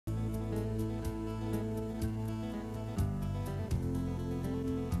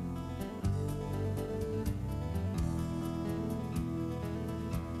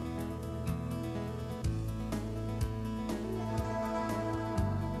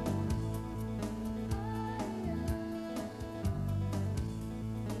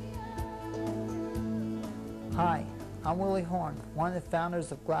Hi, I'm Willie Horn, one of the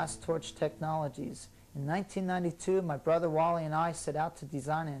founders of Glass Torch Technologies. In 1992, my brother Wally and I set out to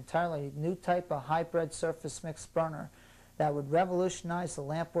design an entirely new type of hybrid surface mix burner that would revolutionize the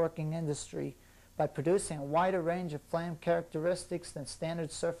lamp working industry by producing a wider range of flame characteristics than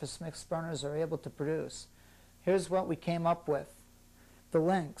standard surface mix burners are able to produce. Here's what we came up with. The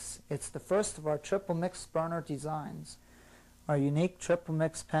Lynx. It's the first of our triple mix burner designs. Our unique triple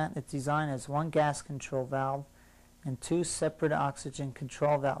mix patented design has one gas control valve and two separate oxygen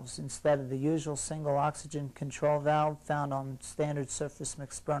control valves instead of the usual single oxygen control valve found on standard surface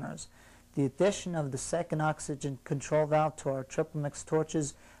mix burners. The addition of the second oxygen control valve to our triple mix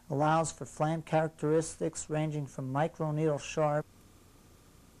torches allows for flame characteristics ranging from microneedle sharp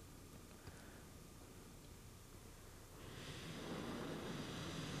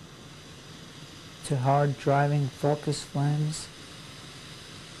to hard driving focus flames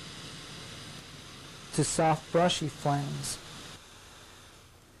to soft brushy flames.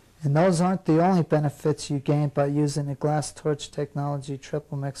 And those aren't the only benefits you gain by using a Glass Torch Technology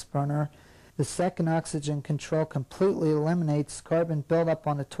triple mix burner. The second oxygen control completely eliminates carbon buildup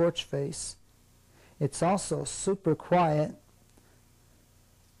on the torch face. It's also super quiet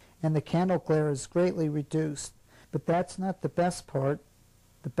and the candle glare is greatly reduced. But that's not the best part.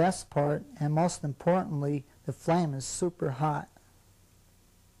 The best part, and most importantly, the flame is super hot.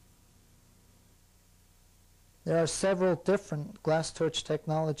 There are several different Glass Torch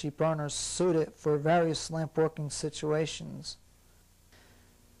Technology burners suited for various lamp working situations.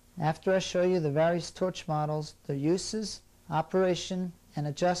 After I show you the various torch models, their uses, operation, and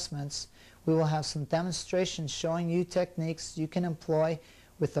adjustments, we will have some demonstrations showing you techniques you can employ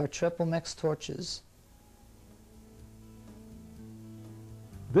with our triple mix torches.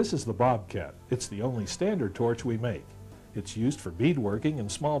 This is the Bobcat. It's the only standard torch we make. It's used for beadworking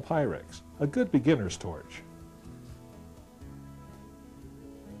and small pyrex, a good beginner's torch.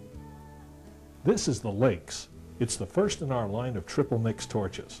 This is the Lynx. It's the first in our line of triple mix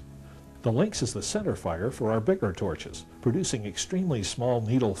torches. The Lynx is the center fire for our bigger torches, producing extremely small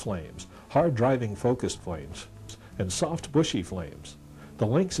needle flames, hard driving focused flames, and soft bushy flames. The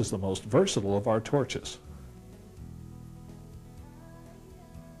Lynx is the most versatile of our torches.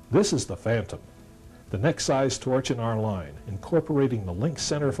 This is the Phantom, the next size torch in our line, incorporating the Lynx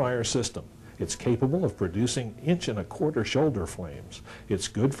center fire system. It's capable of producing 1¼ inch shoulder flames. It's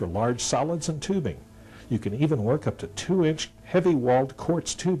good for large solids and tubing. You can even work up to 2-inch heavy-walled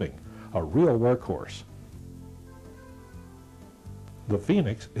quartz tubing, a real workhorse. The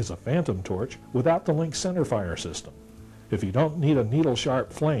Phoenix is a phantom torch without the Lynx center fire system. If you don't need a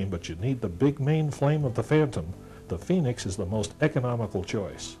needle-sharp flame, but you need the big main flame of the Phantom, the Phoenix is the most economical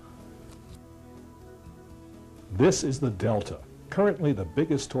choice. This is the Delta, currently the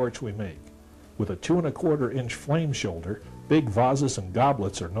biggest torch we make. With a 2¼ inch flame shoulder, big vases and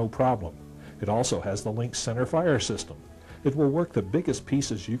goblets are no problem. It also has the Lynx center fire system. It will work the biggest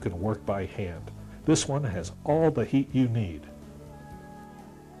pieces you can work by hand. This one has all the heat you need.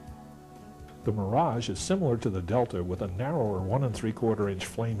 The Mirage is similar to the Delta with a narrower 1¾ inch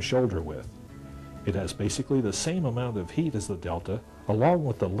flame shoulder width. It has basically the same amount of heat as the Delta, along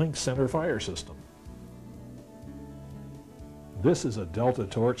with the Lynx center fire system. This is a Delta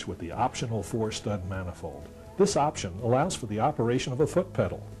torch with the optional 4-stud manifold. This option allows for the operation of a foot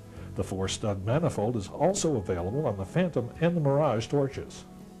pedal. The 4-stud manifold is also available on the Phantom and the Mirage torches.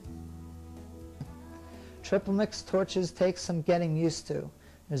 Triple mix torches take some getting used to.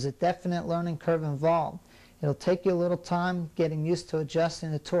 There's a definite learning curve involved. It'll take you a little time getting used to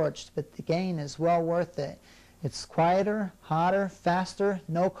adjusting the torch, but the gain is well worth it. It's quieter, hotter, faster,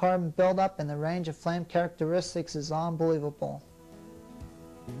 no carbon buildup, and the range of flame characteristics is unbelievable.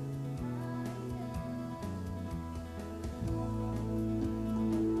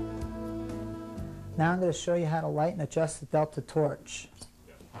 Now I'm going to show you how to light and adjust the Delta torch.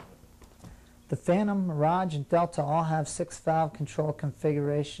 The Phantom, Mirage, and Delta all have 6-valve control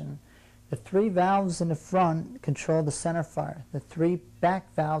configuration. The 3 valves in the front control the center fire. The 3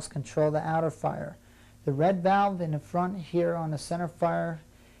 back valves control the outer fire. The red valve in the front here on the center fire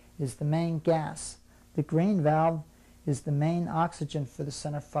is the main gas. The green valve is the main oxygen for the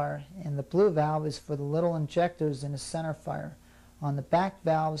center fire, and the blue valve is for the little injectors in the center fire. On the back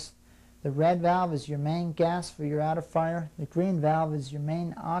valves, the red valve is your main gas for your outer fire, the green valve is your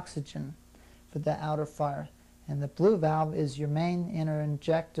main oxygen for the outer fire, and the blue valve is your main inner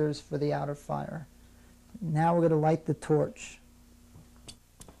injectors for the outer fire. Now we're going to light the torch.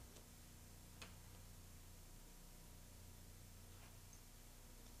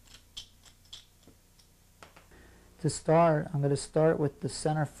 To start, I'm going to start with the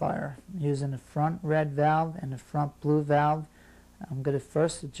center fire using the front red valve and the front blue valve. I'm going to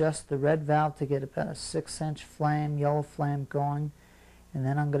first adjust the red valve to get about a 6-inch flame, yellow flame going, and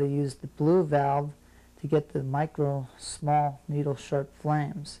then I'm going to use the blue valve to get the micro small needle sharp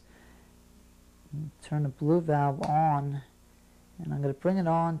flames. Turn the blue valve on, and I'm going to bring it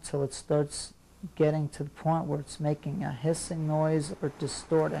on till it starts getting to the point where it's making a hissing noise or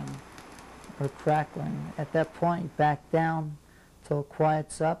distorting or crackling. At that point, you back down till it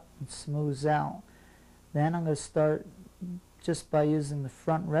quiets up and smooths out. Then I'm going to start just by using the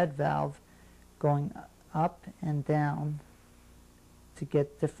front red valve, going up and down to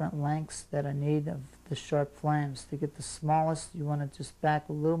get different lengths that I need of the sharp flames. To get the smallest, you want to just back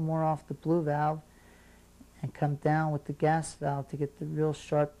a little more off the blue valve and come down with the gas valve to get the real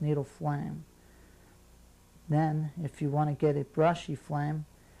sharp needle flame. Then, if you want to get a brushy flame,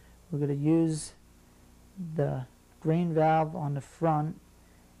 we're going to use the green valve on the front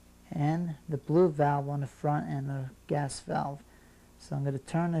and the blue valve on the front and the gas valve. So I'm going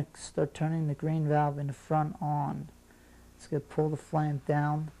to start turning the green valve in the front on. It's going to pull the flame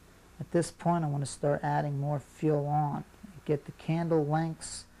down. At this point, I want to start adding more fuel on. Get the candle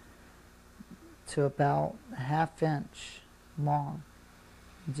lengths to about a 1/2 inch long.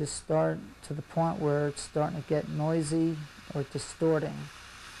 You just start to the point where it's starting to get noisy or distorting.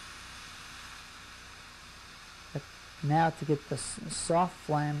 Now to get the soft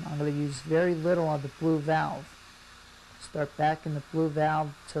flame, I'm going to use very little of the blue valve. Start backing the blue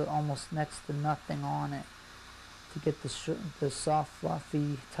valve to almost next to nothing on it to get the soft,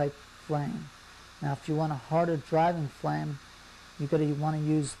 fluffy type flame. Now if you want a harder driving flame, you're going to want to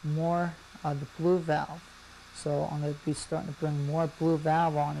use more of the blue valve. So I'm going to be starting to bring more blue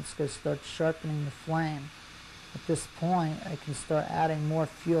valve on. It's going to start sharpening the flame. At this point, I can start adding more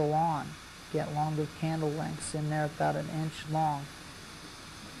fuel on. Get longer candle lengths in there, about 1 inch long.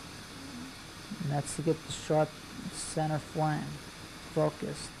 And that's to get the sharp center flame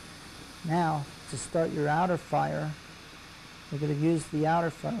focused. Now, to start your outer fire, we're going to use the outer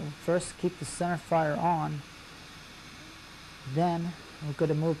fire. First, keep the center fire on. Then, we're going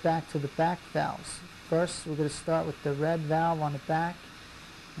to move back to the back valves. First, we're going to start with the red valve on the back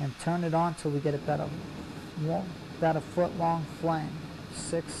and turn it on till we get about a foot long flame.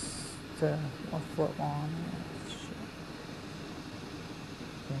 6 to 1 foot long.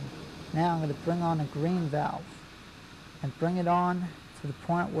 Okay. Now I'm going to bring on a green valve and bring it on to the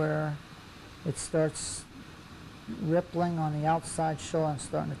point where it starts rippling on the outside shoulder and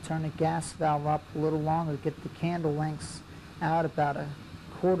starting to turn the gas valve up a little longer to get the candle lengths out about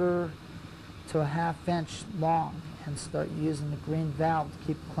 1/4 to a 1/2 inch long, and start using the green valve to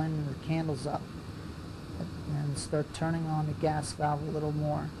keep cleaning the candles up, and start turning on the gas valve a little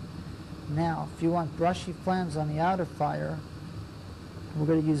more. Now, if you want brushy flames on the outer fire, we're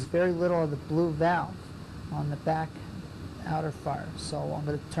going to use very little of the blue valve on the back outer fire. So I'm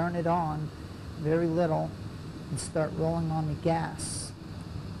going to turn it on very little and start rolling on the gas.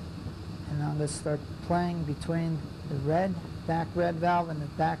 And I'm going to start playing between the back red valve and the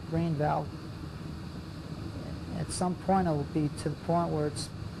back green valve. At some point it will be to the point where it's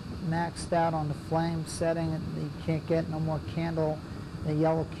maxed out on the flame setting and you can't get no more the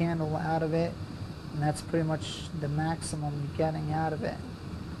yellow candle out of it, and that's pretty much the maximum you're getting out of it.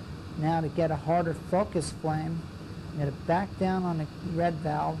 Now to get a harder focus flame, I'm going to back down on the red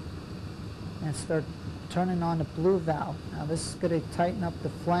valve and start turning on the blue valve. Now this is going to tighten up the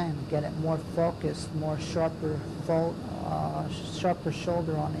flame, get it more focused, more sharper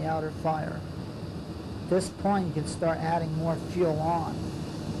shoulder on the outer fire. At this point you can start adding more fuel on.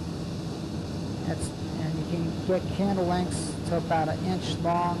 And you can get candle lengths to about 1 inch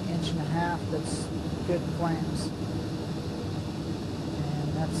long, 1.5 inches. That's good flames.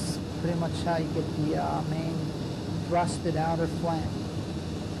 And that's pretty much how you get the main thrusted outer flame.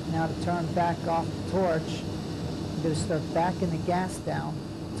 Now to turn back off the torch, I'm going to start backing the gas down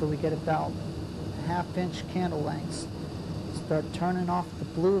until we get about 1/2 inch candle lengths. Start turning off the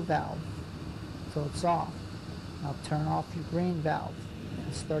blue valve until it's off. Now turn off your green valve.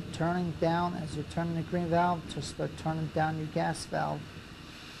 And start turning down as you're turning the green valve to start turning down your gas valve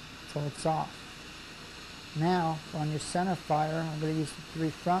until it's off. Now on your center fire, I'm going to use the 3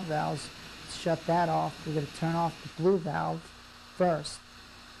 front valves to shut that off. We're going to turn off the blue valve first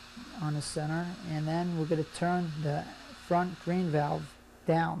on the center, and then we're going to turn the front green valve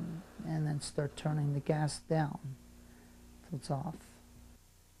down and then start turning the gas down until it's off.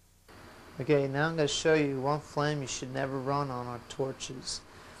 Okay, now I'm going to show you one flame you should never run on our torches.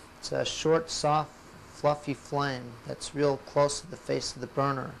 It's a short, soft, fluffy flame that's real close to the face of the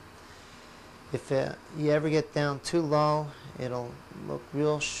burner. If you ever get down too low, it'll look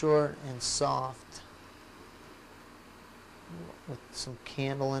real short and soft with some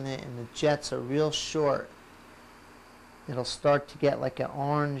candle in it, and the jets are real short. It'll start to get like an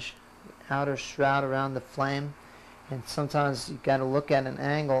orange outer shroud around the flame, and sometimes you got to look at an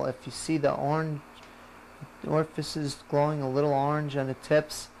angle. If you see the orange orifices glowing a little orange on the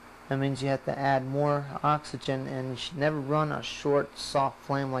tips, that means you have to add more oxygen, and you should never run a short soft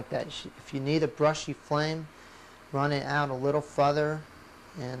flame like that. If you need a brushy flame, run it out a little further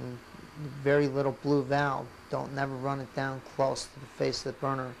and very little blue valve. Don't never run it down close to the face of the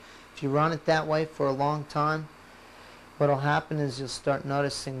burner. If you run it that way for a long time, what will happen is you'll start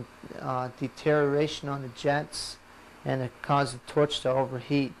noticing deterioration on the jets, and it causes the torch to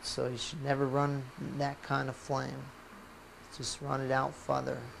overheat. So you should never run that kind of flame. Just run it out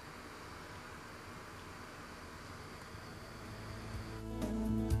further.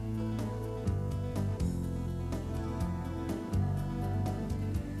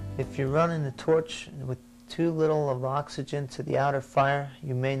 If you're running the torch with too little of oxygen to the outer fire,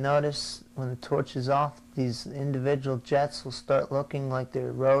 you may notice when the torch is off, these individual jets will start looking like they're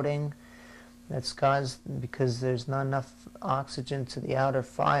eroding. That's caused because there's not enough oxygen to the outer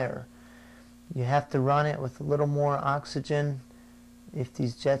fire. You have to run it with a little more oxygen if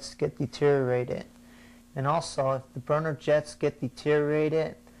these jets get deteriorated. And also, if the burner jets get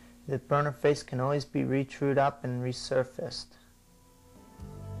deteriorated, the burner face can always be retrued up and resurfaced.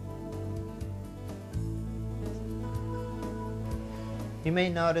 You may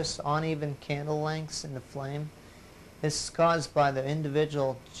notice uneven candle lengths in the flame. This is caused by the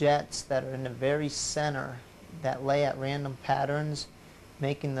individual jets that are in the very center that lay at random patterns,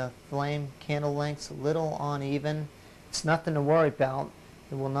 making the flame candle lengths a little uneven. It's nothing to worry about.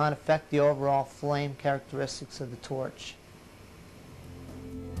 It will not affect the overall flame characteristics of the torch.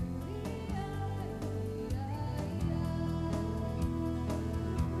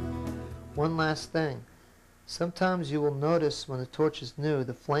 One last thing. Sometimes you will notice when the torch is new,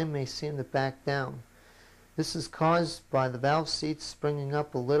 the flame may seem to back down. This is caused by the valve seats springing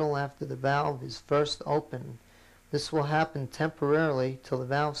up a little after the valve is first opened. This will happen temporarily till the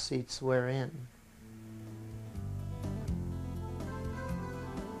valve seats wear in.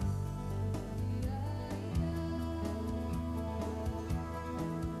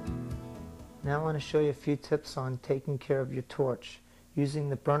 Now I want to show you a few tips on taking care of your torch. Using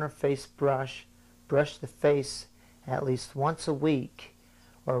the burner face brush, brush the face at least once a week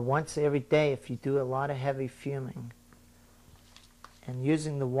or once every day if you do a lot of heavy fuming. And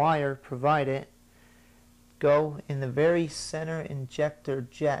using the wire provided, go in the very center injector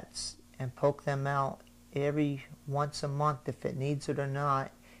jets and poke them out every once a month if it needs it or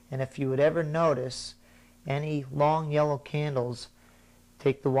not. And if you would ever notice any long yellow candles,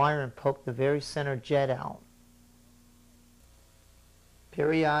 take the wire and poke the very center jet out.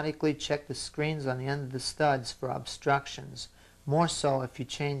 Periodically check the screens on the end of the studs for obstructions, more so if you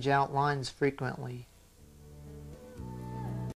change out lines frequently.